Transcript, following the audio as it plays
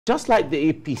Just like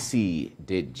the APC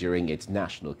did during its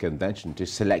national convention to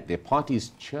select their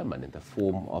party's chairman in the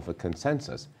form of a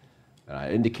consensus, there are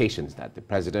indications that the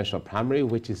presidential primary,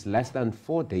 which is less than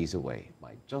 4 days away,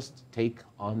 might just take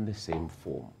on the same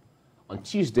form. On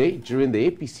Tuesday, during the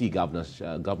APC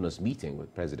governors meeting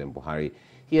with President Buhari,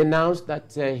 he announced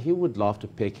that he would love to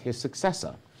pick his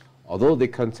successor. Although the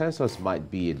consensus might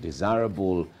be a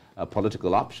desirable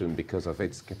political option because of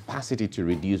its capacity to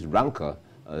reduce rancor,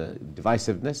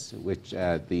 divisiveness, which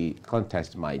the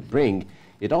contest might bring,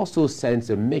 it also sends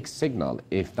a mixed signal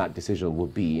if that decision will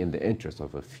be in the interest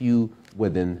of a few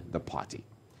within the party.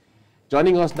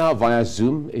 Joining us now via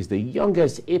Zoom is the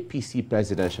youngest APC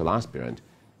presidential aspirant,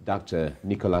 Dr.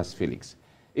 Nicolas Felix.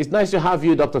 It's nice to have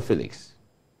you, Dr. Felix.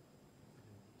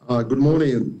 Good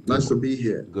morning. Nice to be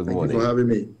here. Good morning. Thank you for having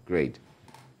me. Great.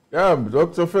 Yeah,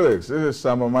 Dr. Felix, this is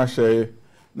Samamashe.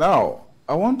 Now,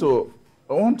 I want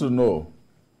to know,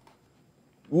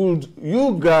 would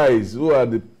you guys who are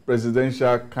the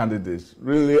presidential candidates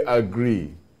really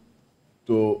agree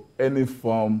to any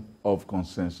form of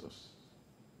consensus?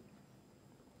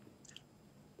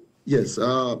 Yes,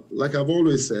 like I've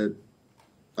always said,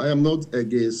 I am not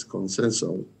against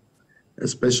consensus,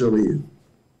 especially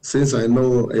since I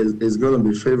know it's going to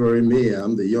be favoring me.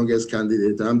 I'm the youngest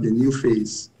candidate. I'm the new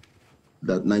face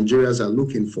that Nigerians are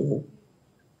looking for.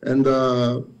 And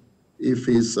if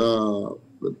it's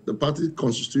the party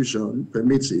constitution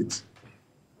permits it,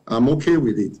 I'm okay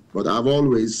with it. But I've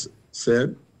always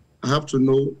said, I have to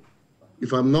know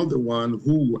if I'm not the one,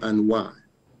 who and why.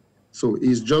 So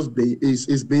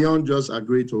it's beyond just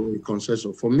agree to a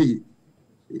consensus. For me,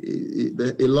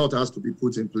 a lot has to be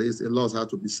put in place. A lot has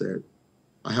to be said.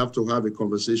 I have to have a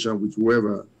conversation with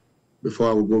whoever before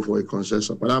I will go for a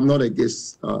consensus. But I'm not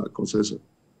against consensus.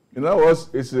 You know what?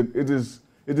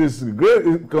 It is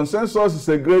great. Consensus is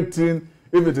a great thing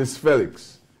if it is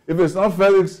Felix. If it's not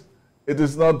Felix, it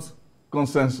is not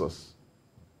consensus.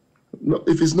 No,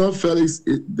 if it's not Felix,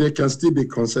 there can still be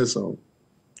consensus.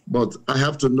 But I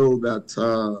have to know that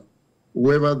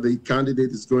whoever the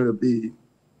candidate is going to be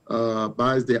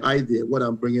buys the idea, what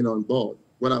I'm bringing on board,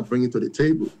 what I'm bringing to the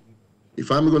table. If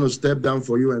I'm going to step down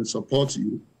for you and support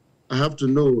you, I have to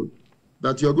know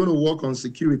that you're going to work on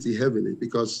security heavily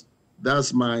because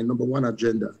that's my #1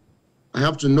 agenda. I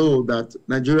have to know that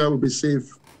Nigeria will be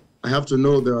safe. I have to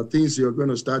know there are things you're going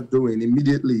to start doing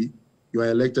immediately you are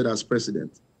elected as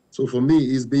president. So for me,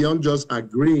 it's beyond just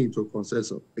agreeing to a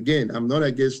consensus. Again, I'm not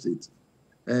against it.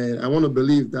 And I want to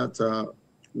believe that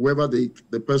whoever the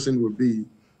person will be,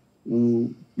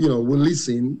 will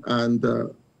listen and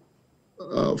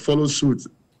follow suit.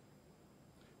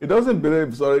 It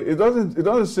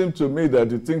doesn't seem to me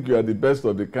that you think you are the best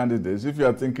of the candidates if you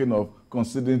are thinking of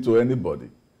conceding to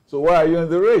anybody. So why are you in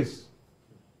the race?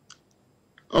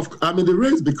 I'm in the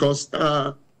race because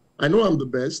I know I'm the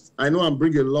best. I know I'm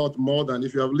bringing a lot more than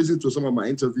if you have listened to some of my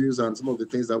interviews and some of the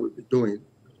things that we've been doing.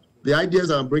 The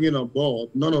ideas I'm bringing on board,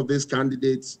 none of these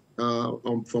candidates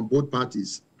from both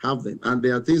parties have them. And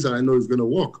there are things that I know is going to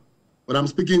work. But I'm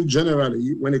speaking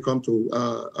generally when it comes to,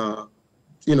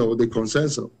 the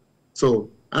consensus. So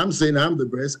I'm saying I'm the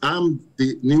best. I'm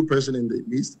the new person in the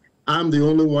midst. I'm the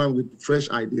only one with fresh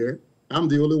idea. I'm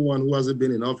the only one who hasn't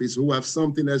been in office, who have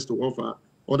something else to offer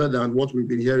other than what we've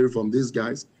been hearing from these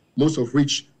guys, most of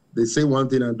which they say one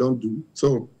thing and don't do.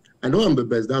 So I know I'm the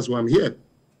best. That's why I'm here.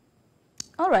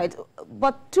 All right,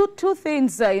 but two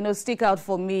things stick out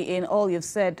for me in all you've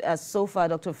said so far,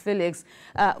 Dr. Felix.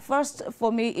 First,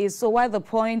 for me, is so why the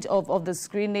point of the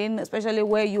screening, especially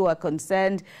where you are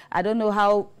concerned? I don't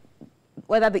know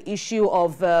whether the issue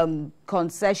of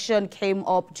concession came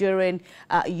up during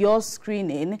your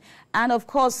screening. And of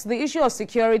course, the issue of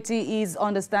security is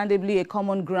understandably a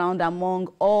common ground among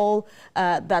all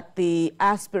that the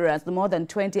aspirants, the more than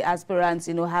 20 aspirants,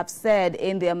 have said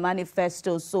in their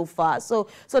manifestos so far. So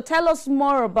tell us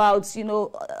more about,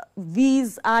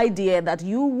 these idea that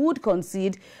you would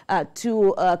concede to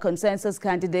a consensus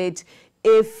candidate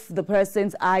if the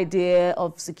person's idea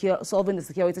of solving the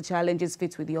security challenges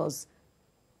fits with yours.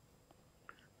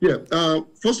 Yeah,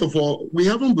 first of all, we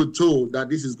haven't been told that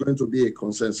this is going to be a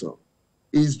consensus.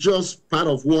 It's just part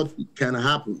of what can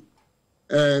happen.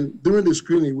 And during the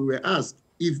screening, we were asked,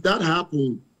 if that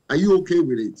happened, are you okay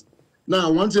with it?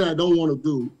 Now, one thing I don't want to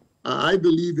do, I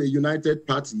believe a united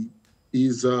party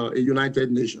is a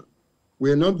united nation.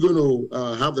 We're not going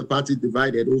to have the party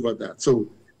divided over that. So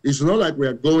it's not like we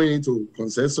are going into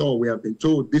consensus or we have been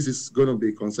told this is going to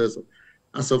be consensus.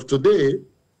 As of today,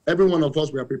 every one of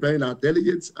us, we are preparing our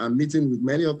delegates. I'm meeting with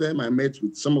many of them. I met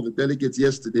with some of the delegates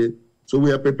yesterday. So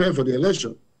we are prepared for the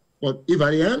election. But if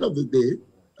at the end of the day,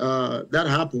 that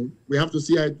happen, we have to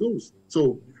see how it goes.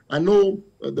 So I know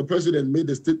the president made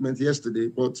a statement yesterday,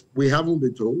 but we haven't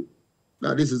been told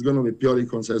that this is going to be purely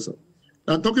consensus.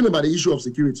 Now, talking about the issue of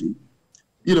security,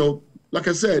 you know, like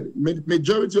I said,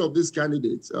 majority of these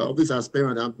candidates, of these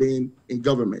aspirants, have been in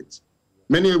government.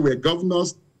 Many were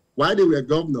governors. While they were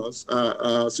governors,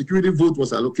 security vote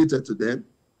was allocated to them.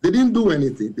 They didn't do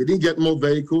anything. They didn't get more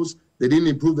vehicles. They didn't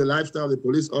improve the lifestyle of the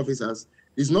police officers.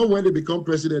 It's not when they become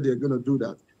president they're going to do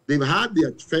that. They've had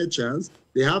their fair chance.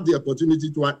 They have the opportunity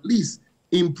to at least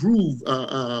improve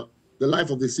the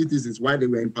life of the citizens while they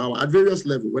were in power at various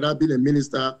levels, whether being a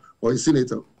minister or a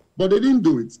senator. But they didn't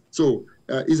do it. So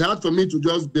it's hard for me to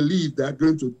just believe they're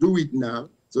going to do it now.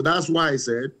 So that's why I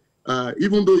said,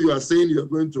 even though you are saying you're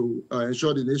going to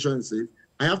ensure the nation is safe,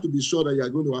 I have to be sure that you're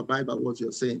going to abide by what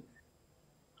you're saying.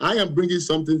 I am bringing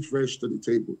something fresh to the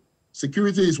table.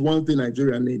 Security is one thing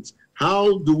Nigeria needs.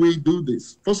 How do we do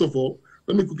this? First of all,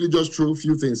 let me quickly just throw a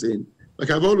few things in.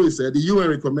 Like I've always said, the UN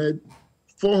recommend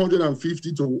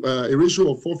 450 to a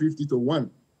ratio of 450 to 1.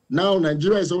 Now,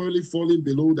 Nigeria is already falling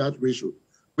below that ratio.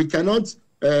 We cannot,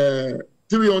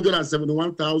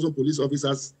 371,000 police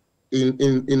officers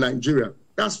in Nigeria.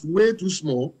 That's way too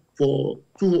small for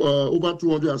over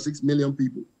 206 million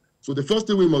people. So the first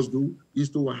thing we must do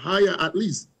is to hire at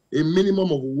least a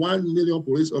minimum of 1 million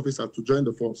police officers to join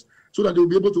the force so that they'll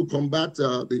be able to combat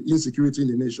the insecurity in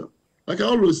the nation. Like I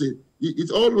always say,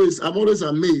 I'm always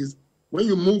amazed when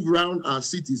you move around our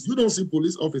cities, you don't see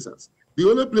police officers. The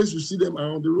only place you see them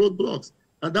are on the roadblocks,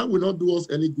 and that will not do us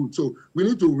any good. So we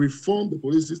need to reform the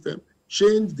police system,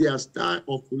 change their style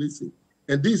of policing.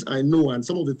 And this I know, and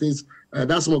some of the things,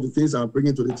 that's some of the things I'm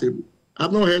bringing to the table.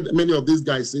 I've not heard many of these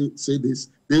guys say this.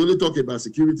 They only talk about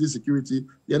security.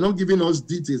 They're not giving us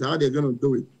details how they're going to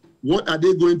do it. What are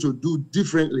they going to do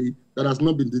differently that has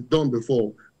not been done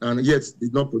before and yet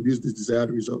did not produce the desired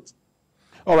results?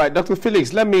 All right, Dr.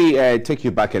 Felix, let me take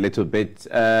you back a little bit.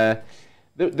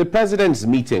 The president's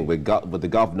meeting with the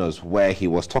governors, where he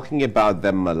was talking about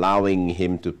them allowing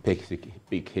him to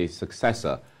pick his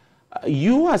successor.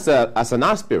 You, as an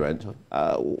aspirant,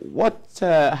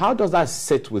 how does that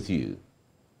sit with you?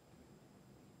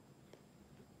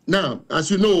 Now,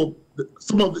 as you know,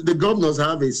 some of the governors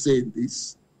have a say in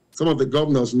this. Some of the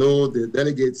governors know the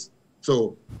delegates.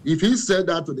 So if he said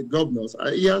that to the governors,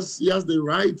 he has the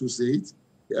right to say it.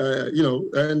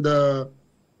 And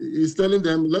he's telling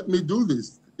them, let me do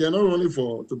this. They're not running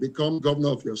to become governor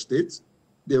of your state.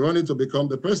 They're running to become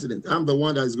the president. I'm the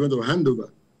one that is going to hand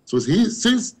over. So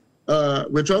since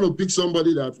we're trying to pick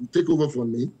somebody that will take over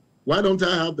from me, why don't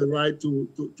I have the right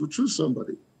to choose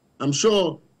somebody? I'm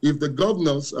sure if the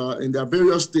governors in their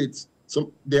various states,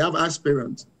 they have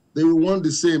aspirants, they will want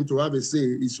the same to have a say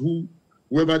is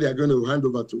whoever they are going to hand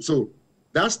over to. So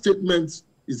that statement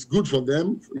is good for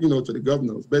them, to the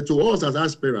governors. But to us as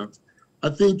aspirants, I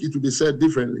think it will be said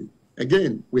differently.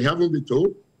 Again, we haven't been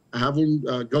told. I haven't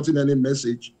gotten any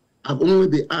message. I've only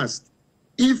been asked,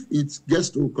 if it gets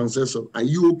to consensus, are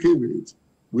you okay with it?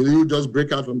 Will you just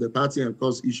break out from the party and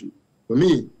cause issue? For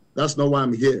me, that's not why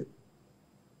I'm here.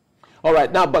 All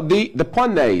right, now, but the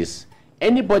point there is,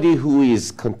 anybody who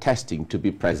is contesting to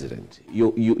be president, you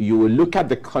will look at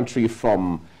the country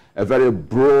from a very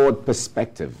broad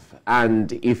perspective.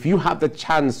 And if you have the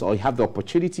chance or you have the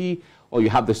opportunity or you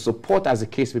have the support, as the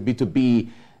case may be, to be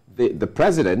the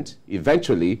president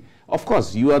eventually, of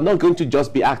course, you are not going to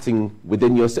just be acting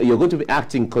within yourself. You're going to be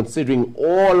acting considering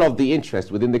all of the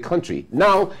interests within the country.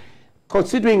 Now,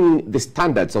 considering the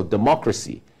standards of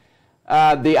democracy,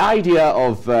 the idea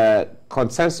of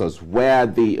consensus where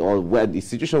the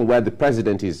situation where the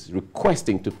president is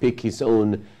requesting to pick his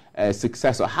own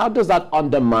successor, how does that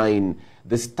undermine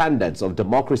the standards of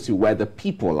democracy where the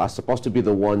people are supposed to be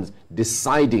the ones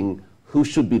deciding who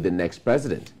should be the next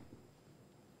president?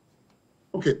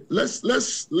 Okay, let's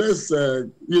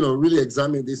really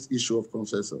examine this issue of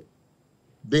consensus.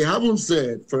 They haven't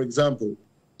said, for example,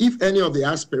 if any of the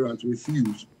aspirants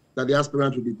refuse, that the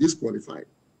aspirant will be disqualified.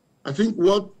 I think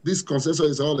what this consensus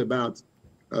is all about,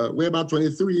 we're about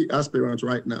 23 aspirants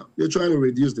right now. They're trying to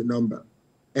reduce the number.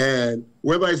 And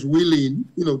whoever is willing,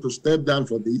 to step down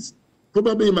for this,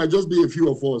 probably it might just be a few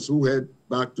of us who head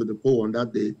back to the poll on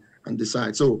that day and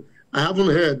decide. So I haven't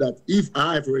heard that if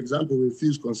I, for example,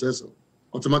 refuse consensus,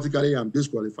 automatically I'm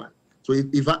disqualified. So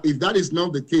if that is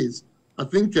not the case, I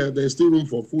think there's still room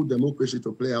for full democracy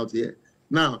to play out here.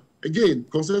 Now, again,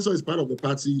 consensus is part of the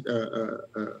party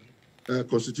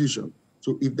constitution.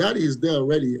 So if that is there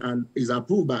already and is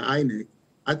approved by INEC,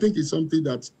 I think it's something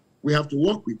that we have to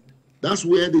work with. That's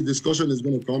where the discussion is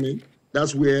going to come in.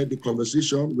 That's where the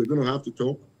conversation, we're going to have to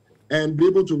talk and be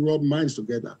able to rub minds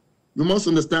together. You must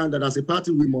understand that as a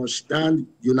party, we must stand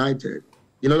united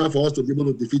in order for us to be able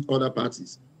to defeat other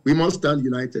parties. We must stand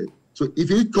united. So if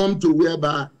it comes to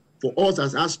whereby for us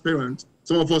as aspirants,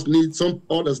 some others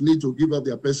need to give up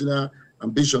their personal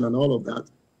ambition and all of that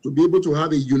to be able to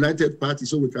have a united party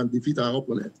so we can defeat our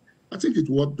opponent. I think it's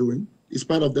worth doing. It's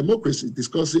part of democracy,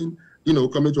 discussing,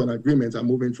 coming to an agreement and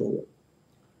moving forward.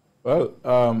 Well,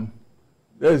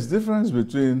 there is difference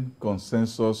between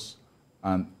consensus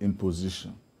and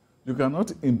imposition. You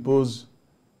cannot impose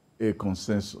a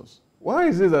consensus. Why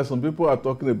is it that some people are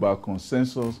talking about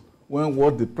consensus when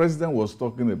what the president was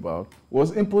talking about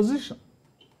was imposition?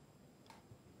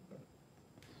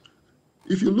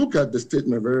 If you look at the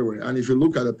statement very well, and if you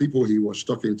look at the people he was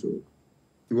talking to,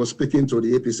 he was speaking to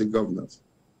the APC governors,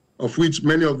 of which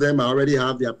many of them already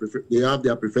have their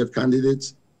preferred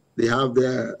candidates. They have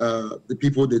their the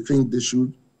people they think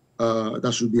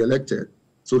that should be elected.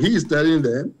 So he is telling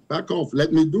them, back off,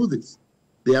 let me do this.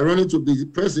 They are running to be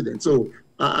president. So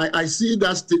I see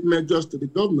that statement just to the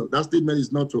governor. That statement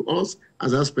is not to us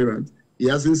as aspirants. He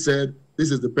hasn't said,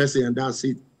 this is the person and that's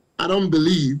it. I don't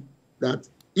believe that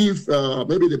if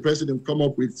maybe the president come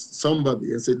up with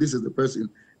somebody and say, this is the person,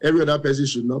 every other person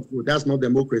should not vote. That's not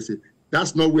democracy.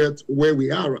 That's not where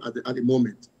we are at the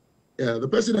moment. The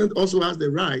president also has the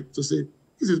right to say,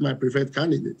 this is my preferred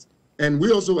candidate. And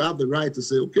we also have the right to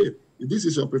say, okay, if this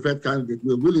is your preferred candidate,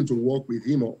 we're willing to work with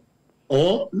him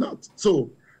or not.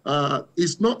 So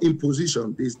it's not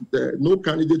imposition. No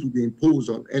candidate will be imposed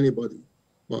on anybody.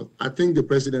 But I think the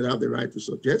president has the right to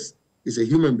suggest. He's a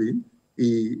human being.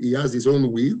 He has his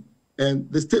own will.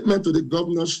 And the statement to the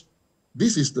governors,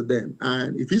 this is to them.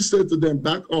 And if he said to them,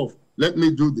 back off, let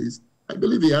me do this, I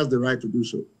believe he has the right to do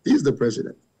so. He's the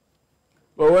president.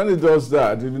 But when he does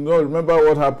that, if you remember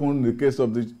what happened in the case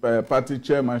of the party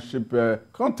chairmanship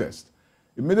contest.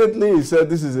 Immediately he said,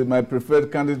 this is my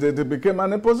preferred candidate. It became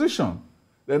an imposition.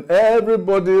 Then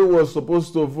everybody who was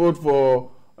supposed to vote for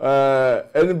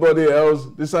anybody else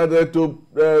decided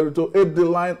to ape the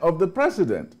line of the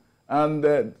president.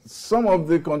 And some of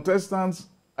the contestants,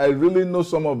 I really know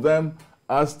some of them,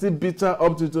 are still bitter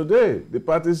up to today. The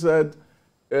party said,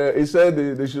 he said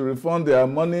they should refund their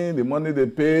money, the money they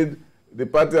paid. The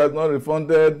party has not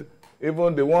refunded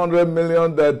even the 100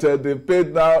 million that they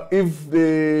paid now. If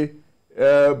the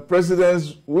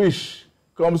president's wish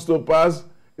comes to pass,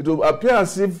 it will appear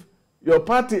as if your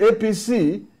party,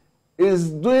 APC, is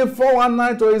doing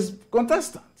 419 to its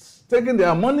contestants, taking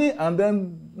their money and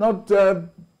then not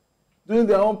doing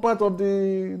their own part of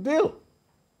the deal.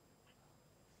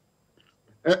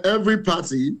 Every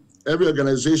party, every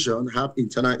organization have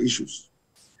internal issues.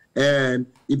 And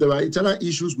if there are internal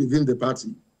issues within the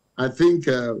party, I think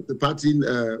the party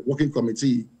working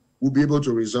committee will be able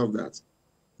to resolve that.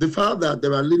 The fact that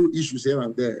there are little issues here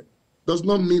and there does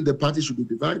not mean the party should be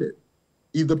divided.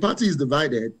 If the party is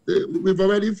divided, we've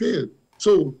already failed.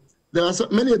 So there are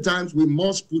many times we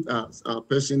must put our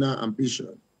personal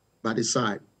ambition by the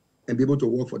side and be able to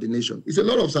work for the nation. It's a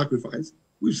lot of sacrifice.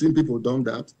 We've seen people done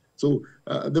that. So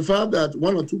the fact that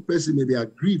one or two persons may be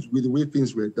aggrieved with the way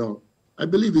things were done, I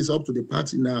believe it's up to the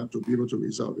party now to be able to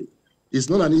resolve it. It's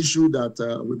not an issue that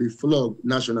will be flogged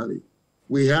nationally.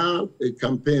 We have a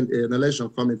campaign, an election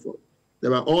coming forth.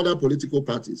 There are other political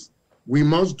parties. We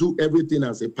must do everything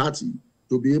as a party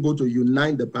to be able to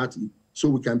unite the party so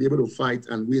we can be able to fight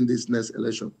and win this next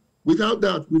election. Without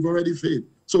that, we've already failed.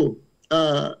 So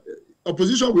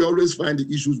opposition will always find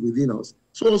the issues within us.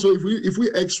 So also if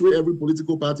we x-ray every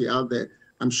political party out there,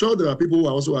 I'm sure there are people who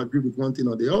also agree with one thing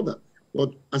or the other.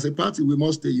 But as a party, we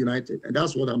must stay united, and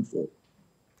that's what I'm for.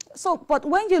 So, but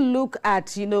when you look at,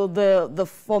 the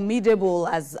formidable,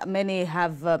 as many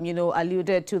have,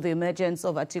 alluded to the emergence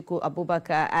of Atiku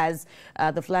Abubakar as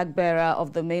the flag bearer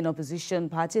of the main opposition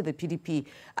party, the PDP,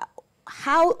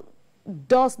 how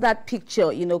does that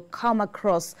picture, come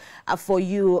across for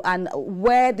you? And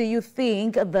where do you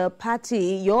think the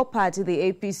party, your party,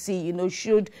 the APC,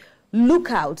 should look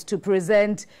out to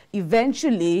present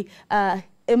eventually a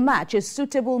match, a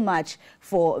suitable match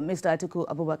for Mr. Atiku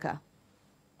Abubakar?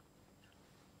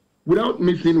 Without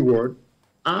missing word,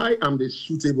 I am the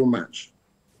suitable match.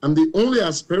 I'm the only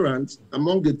aspirant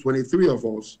among the 23 of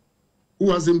us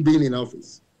who hasn't been in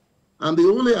office. I'm the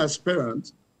only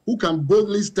aspirant who can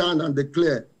boldly stand and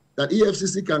declare that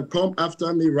EFCC can come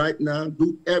after me right now,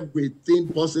 do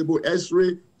everything possible,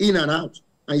 X-ray in and out,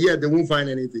 and yet they won't find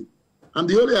anything. I'm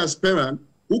the only aspirant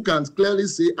who can clearly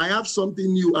say, I have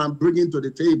something new I'm bringing to the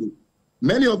table.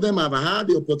 Many of them have had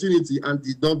the opportunity and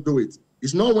did not do it.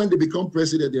 It's not when they become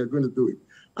president they are going to do it.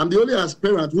 I'm the only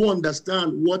aspirant who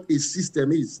understands what a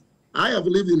system is. I have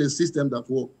lived in a system that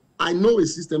works. I know a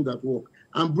system that works.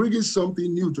 I'm bringing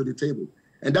something new to the table.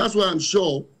 And that's why I'm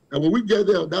sure that when we get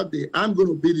there that day, I'm going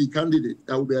to be the candidate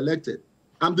that will be elected.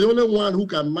 I'm the only one who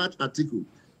can match Atiku.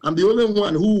 I'm the only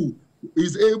one who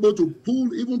is able to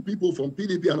pull even people from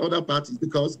PDP and other parties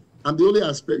because I'm the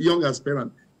only young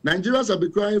aspirant. Nigerians have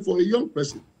been crying for a young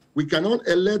person. We cannot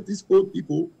elect these old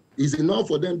people. It's enough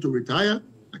for them to retire.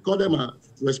 I call them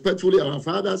respectfully our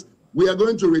fathers. We are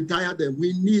going to retire them.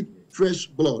 We need fresh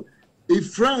blood.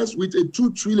 If France, with a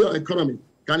 2 trillion economy,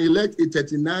 can elect a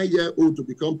 39-year-old to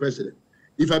become president,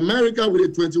 if America, with a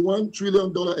 $21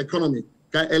 trillion economy,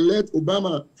 can elect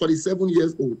Obama, 47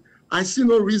 years old, I see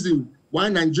no reason why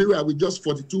Nigeria, with just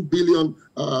 $42 billion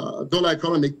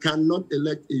economy, cannot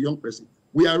elect a young person.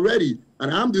 We are ready,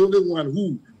 and I'm the only one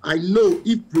who I know,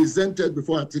 if presented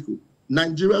before Atiku,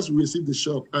 Nigerians will receive the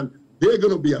shock, and they're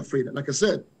going to be afraid. And like I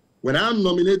said, when I'm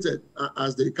nominated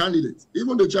as the candidate,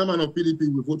 even the chairman of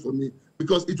PDP will vote for me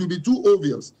because it will be too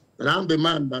obvious that I'm the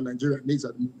man that Nigeria needs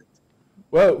at the moment.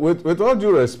 Well, with all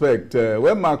due respect,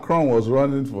 when Macron was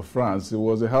running for France, it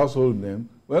was a household name.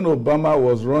 When Obama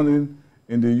was running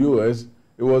in the US,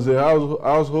 it was a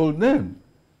household name.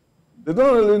 They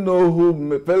don't really know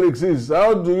who Felix is.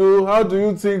 How do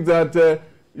you think that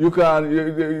you can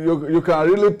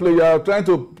really play? You are trying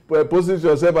to position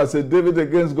yourself as a David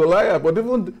against Goliath, but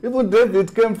even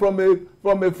David came from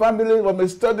a family, from a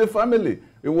sturdy family.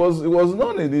 It was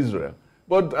known in Israel.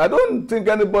 But I don't think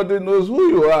anybody knows who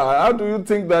you are. How do you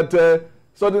think that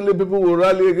suddenly people will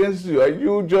rally against you? Are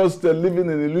you just living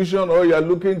in illusion, or you are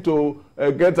looking to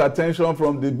get attention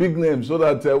from the big names so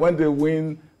that when they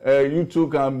win, you too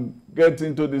can get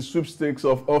into the sweepstakes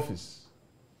of office?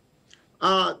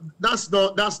 That's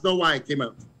not why I came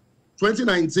out.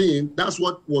 2019, that's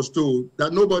what was told,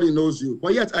 that nobody knows you.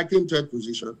 But yet I came to that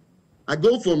position. I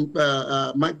go from,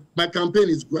 my campaign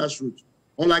is grassroots.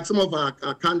 Unlike some of our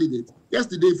candidates.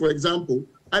 Yesterday, for example,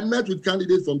 I met with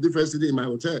candidates from different cities in my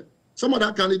hotel. Some of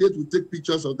that candidates will take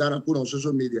pictures of that and put on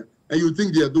social media, and you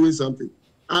think they are doing something.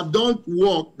 I've done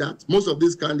work that most of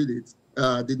these candidates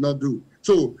did not do.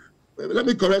 So let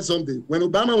me correct something. When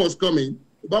Obama was coming,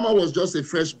 Obama was just a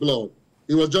fresh blood.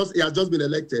 He had just been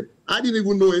elected. I didn't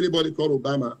even know anybody called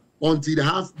Obama until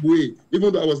halfway,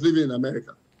 even though I was living in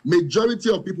America.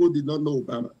 Majority of people did not know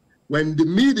Obama. When the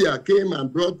media came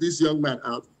and brought this young man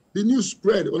out, the news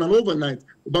spread on an overnight.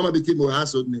 Obama became a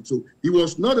household name. So he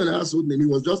was not an household name. He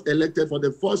was just elected for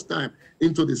the first time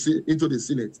into the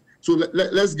Senate. So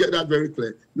let's get that very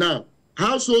clear. Now,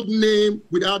 household name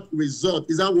without result,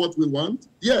 is that what we want?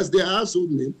 Yes, they are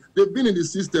household name. They've been in the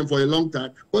system for a long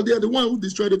time, but they are the one who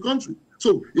destroyed the country.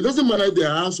 So it doesn't matter if they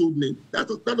are household name. That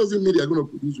doesn't mean they are going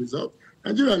to produce results.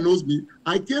 Nigeria knows me.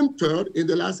 I came third in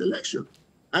the last election.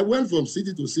 I went from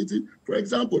city to city. For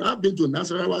example, I've been to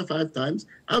Nasarawa 5 times.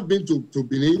 I've been to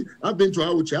Benin. I've been to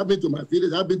Auchi. I've been to my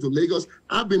village. I've been to Lagos.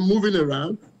 I've been moving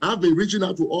around. I've been reaching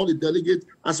out to all the delegates.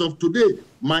 As of today,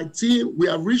 my team, we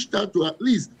have reached out to at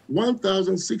least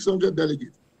 1,600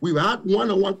 delegates. We've had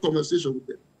one-on-one conversation with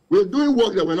them. We're doing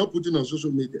work that we're not putting on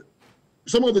social media.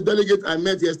 Some of the delegates I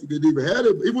met yesterday, they've heard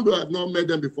it, even though I've not met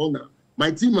them before now.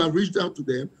 My team have reached out to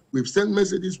them. We've sent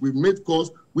messages. We've made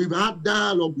calls. We've had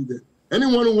dialogue with them.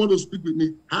 Anyone who wants to speak with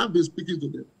me, I've been speaking to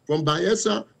them. From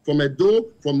Bayelsa, from Edo,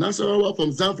 from Nasarawa, from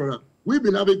Zamfara. We've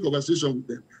been having conversation with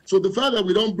them. So the fact that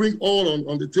we don't bring all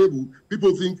on the table,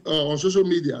 people think on social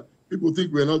media, people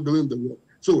think we're not doing the work.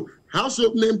 So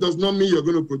household name does not mean you're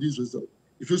going to produce results.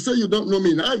 If you say you don't know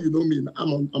me now, you know me.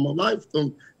 I'm on live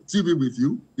on TV with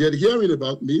you. You're hearing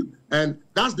about me. And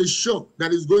that's the shock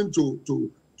that is going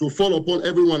to fall upon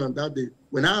everyone on that day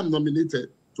when I am nominated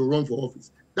to run for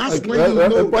office. That's when you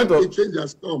know that a change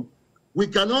has come. We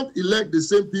cannot elect the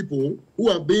same people who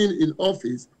have been in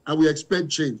office and we expect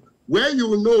change. Where you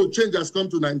will know change has come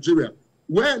to Nigeria,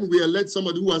 when we elect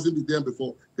somebody who hasn't been there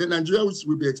before, then Nigeria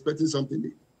will be expecting something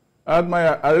new. I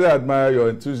really admire your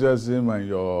enthusiasm and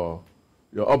your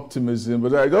optimism,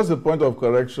 but just a point of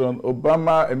correction.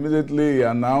 Obama immediately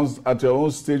announced at your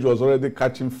own stage was already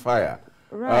catching fire.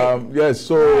 Right. Yes,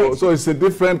 so it's a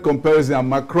different comparison. And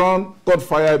Macron caught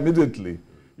fire immediately.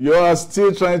 You are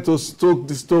still trying to stoke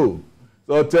the stove.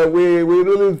 So we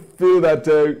really feel that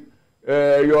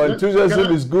your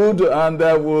enthusiasm is good, and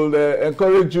will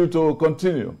encourage you to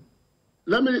continue.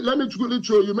 Let me truly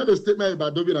show you. Made a statement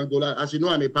about David and Goliath. As you know,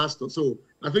 I'm a pastor, so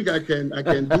I think I can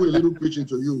do a little preaching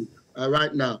to you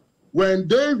right now. When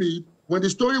the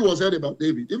story was heard about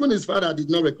David, even his father did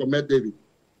not recommend David.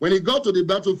 When he got to the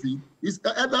battlefield, his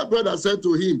elder brother said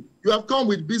to him, "You have come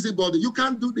with busybody. You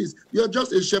can't do this. You're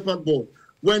just a shepherd boy."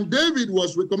 When David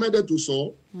was recommended to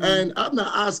Saul, and Abner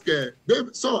asked,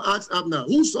 Saul asked Abner,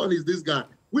 "Whose son is this guy?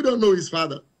 We don't know his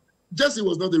father." Jesse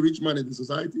was not the rich man in the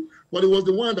society, but he was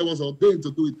the one that was ordained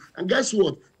to do it. And guess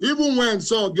what? Even when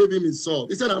Saul gave him his sword,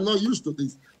 he said, I'm not used to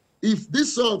this. If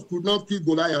this sword could not kill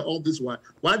Goliath all this while,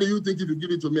 why do you think if you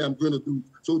give it to me, I'm going to do it?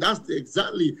 So that's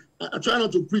exactly, I try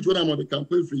not to preach when I'm on the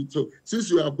campaign field. So since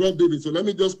you have brought David, so let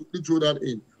me just quickly throw that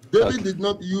in. David did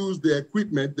not use the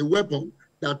equipment, the weapon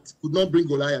that could not bring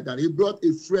Goliath down. He brought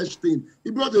a fresh thing. He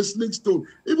brought a slick stone.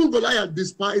 Even Goliath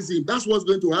despised him. That's what's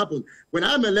going to happen. When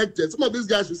I'm elected, some of these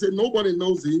guys will say, nobody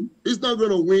knows him. He's not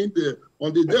going to win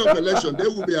on the day of election. They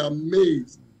will be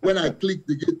amazed when I click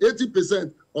the gate.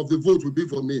 80% of the vote will be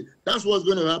for me. That's what's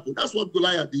going to happen. That's what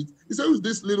Goliath did. He said, who's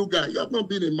this little guy? You have not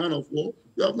been a man of war.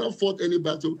 You have not fought any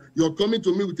battle. You're coming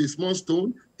to me with a small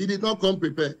stone. He did not come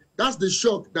prepared. That's the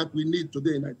shock that we need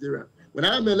today in Nigeria. When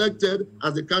I'm elected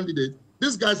as a candidate,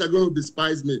 these guys are going to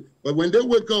despise me. But when they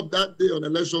wake up that day on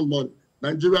election morning,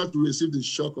 Nigeria will receive the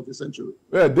shock of the century.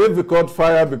 Yeah, David caught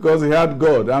fire because he had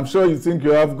God. I'm sure you think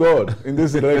you have God in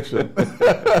this election.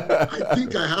 I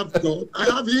think I have God. I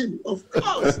have him, of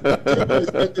course.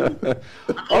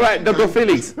 All right, Dr.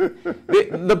 Felix,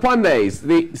 the point there is,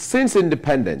 since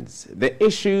independence, the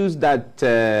issues that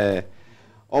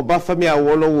Obafemi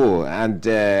Awolowo and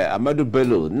Ahmadu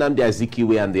Bello, Nnamdi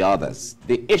Azikiwe and the others,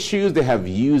 the issues they have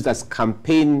used as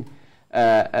campaign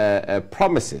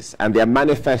promises and their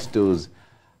manifestos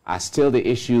are still the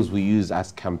issues we use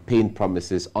as campaign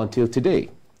promises until today.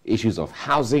 Issues of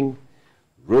housing,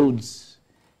 roads,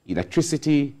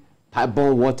 electricity,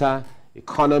 pipe-borne water,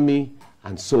 economy,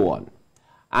 and so on.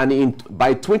 And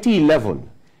by 2011,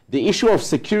 the issue of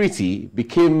security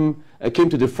came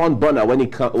to the front burner when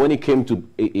it came to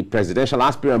a presidential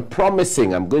aspirant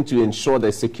promising, I'm going to ensure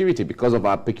there's security because of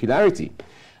our peculiarity.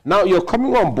 Now, you're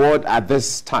coming on board at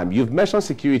this time. You've mentioned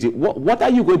security. What are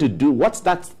you going to do? What's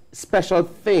that special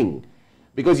thing?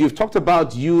 Because you've talked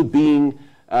about you being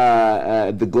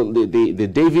the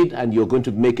David, and you're going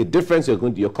to make a difference.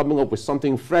 You're coming up with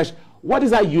something fresh. What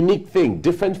is that unique thing,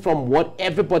 different from what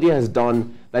everybody has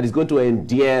done, that is going to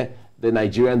endear the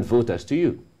Nigerian voters to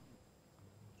you?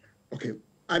 Okay,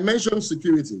 I mentioned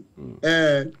security.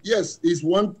 Yes, it's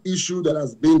one issue that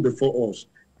has been before us.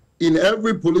 In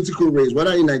every political race,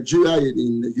 whether in Nigeria,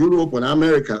 in Europe, or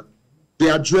America, they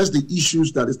address the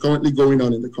issues that is currently going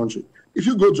on in the country. If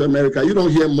you go to America, you don't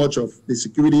hear much of the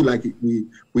security like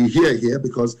we hear here,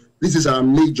 because this is our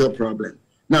major problem.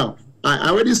 Now, I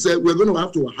already said we're going to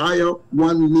have to hire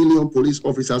 1 million police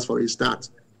officers for a start.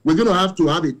 We're going to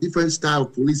have a different style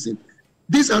of policing.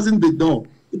 This hasn't been done.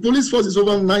 The police force is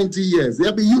over 90 years. They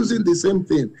have been using the same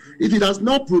thing. If it has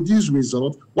not produced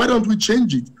results, why don't we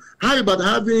change it? How about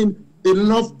having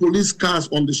enough police cars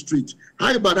on the street?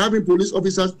 How about having police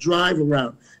officers drive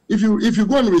around? If you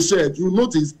go and research, you'll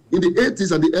notice in the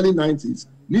 80s and the early 90s,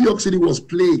 New York City was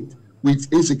plagued with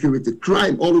insecurity,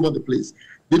 crime all over the place.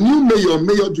 The new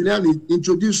Mayor Giuliani,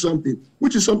 introduced something,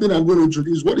 which is something I'm going to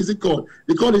introduce. What is it called?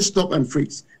 They call it stop and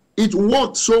frisk. It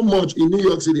worked so much in New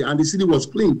York City, and the city was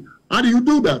clean. How do you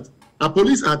do that? Our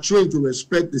police are trained to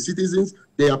respect the citizens.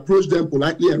 They approach them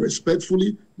politely and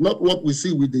respectfully, not what we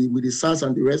see with the SARS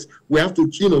and the rest. We have to,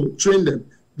 train them.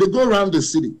 They go around the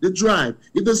city, they drive.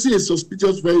 If they see a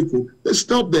suspicious vehicle, they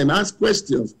stop them, ask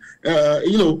questions,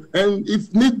 and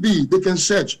if need be, they can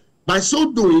search. By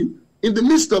so doing, in the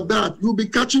midst of that, you'll be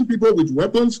catching people with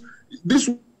weapons. This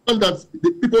one that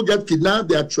the people get kidnapped,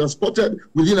 they are transported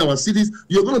within our cities.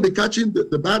 You're going to be catching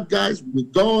the bad guys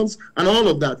with guns and all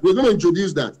of that. We're going to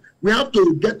introduce that. We have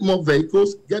to get more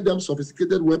vehicles, get them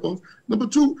sophisticated weapons. Number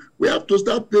two, we have to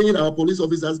start paying our police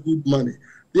officers good money.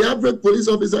 The average police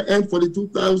officer earns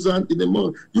 $42,000 in a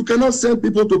month. You cannot send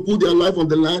people to put their life on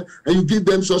the line and you give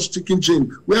them such chicken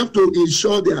chain. We have to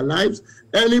insure their lives.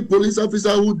 Any police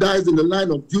officer who dies in the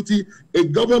line of duty, a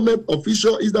government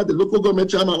official, either the local government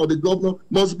chairman or the governor,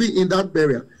 must be in that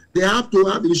burial. They have to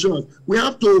have insurance. We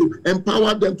have to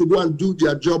empower them to go and do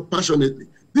their job passionately.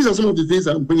 These are some of the things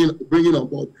I'm bringing on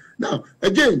board. Now,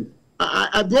 again,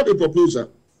 I brought a proposal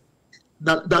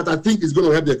that I think is going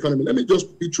to help the economy. Let me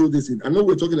just be through this in. I know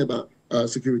we're talking about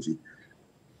security.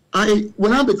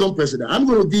 When I become president, I'm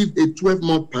going to give a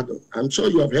 12-month pardon. I'm sure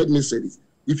you have heard me say this.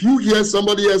 If you hear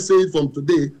somebody else say it from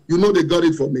today, you know they got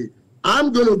it from me.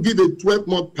 I'm going to give a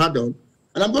 12-month pardon,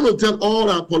 and I'm going to tell all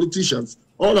our politicians,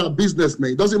 all our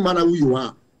businessmen, it doesn't matter who you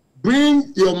are,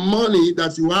 bring your money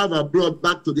that you have abroad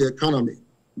back to the economy.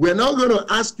 We're not going to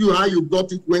ask you how you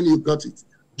got it, when you got it.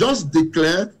 Just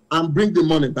declare and bring the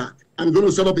money back. I'm going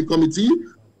to set up a committee.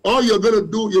 All you're going to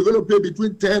do, you're going to pay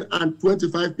between 10 and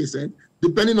 25%,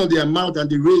 depending on the amount and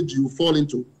the range you fall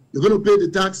into. You're going to pay the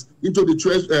tax into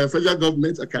the federal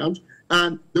government account,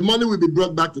 and the money will be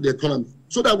brought back to the economy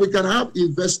so that we can have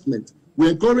investment. We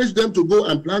encourage them to go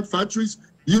and plant factories,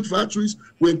 build factories.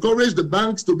 We encourage the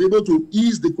banks to be able to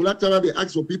ease the collateral they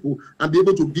ask for people and be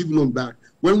able to give loan back.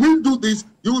 When we do this,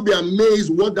 you will be amazed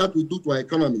what that will do to our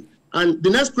economy. And the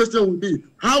next question will be,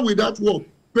 how will that work?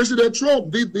 President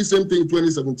Trump did the same thing in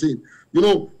 2017. You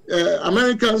know,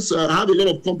 Americans have a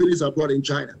lot of companies abroad in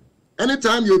China.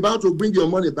 Anytime you're about to bring your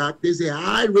money back, there's a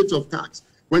high rate of tax.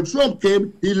 When Trump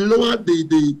came, he lowered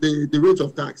the rate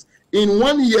of tax. In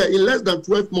 1 year, in less than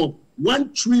 12 months,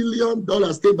 $1 trillion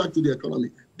came back to the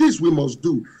economy. This we must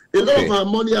do. A lot of our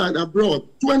money are abroad.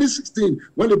 2016,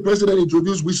 when the president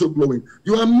introduced whistleblowing,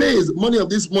 you are amazed money of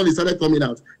this money started coming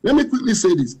out. Let me quickly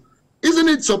say this. Isn't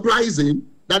it surprising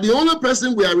that the only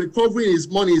person we are recovering his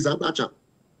money is Abacha?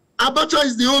 Abacha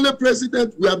is the only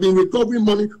president we have been recovering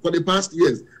money for the past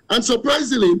years. And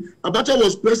surprisingly, Abacha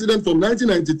was president from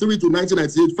 1993 to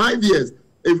 1998, 5 years.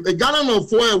 A gallon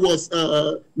of oil was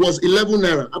 11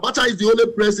 naira. Abacha is the only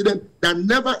president that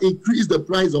never increased the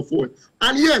price of oil.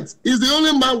 And yet, he's the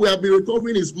only man we have been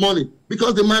recovering his money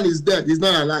because the man is dead, he's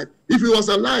not alive. If he was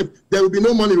alive, there would be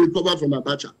no money recovered from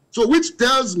Abacha. So which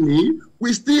tells me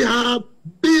we still have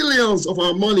billions of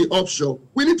our money offshore.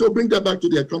 We need to bring that back to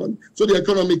the economy so the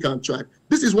economy can thrive.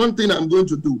 This is one thing I'm going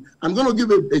to do. I'm going to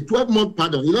give a 12-month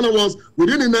pardon. In other words,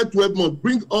 within the next 12 months,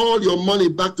 bring all your money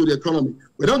back to the economy.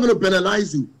 We're not going to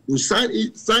penalize you. We'll sign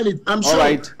it. I'm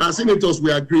sure our senators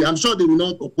will agree. I'm sure they will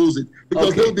not oppose it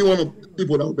because they'll be one of the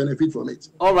people that will benefit from it.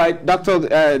 All right,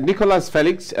 Dr. Nicolas,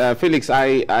 Felix,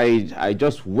 I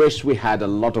just wish we had a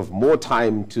lot of more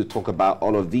time to talk about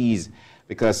all of these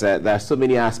because there are so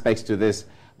many aspects to this.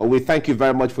 But we thank you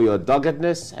very much for your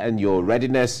doggedness and your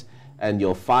readiness and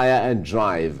your fire and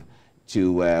drive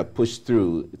to push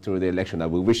through the election.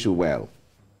 And we wish you well.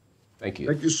 Thank you.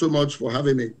 Thank you so much for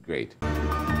having me. Great.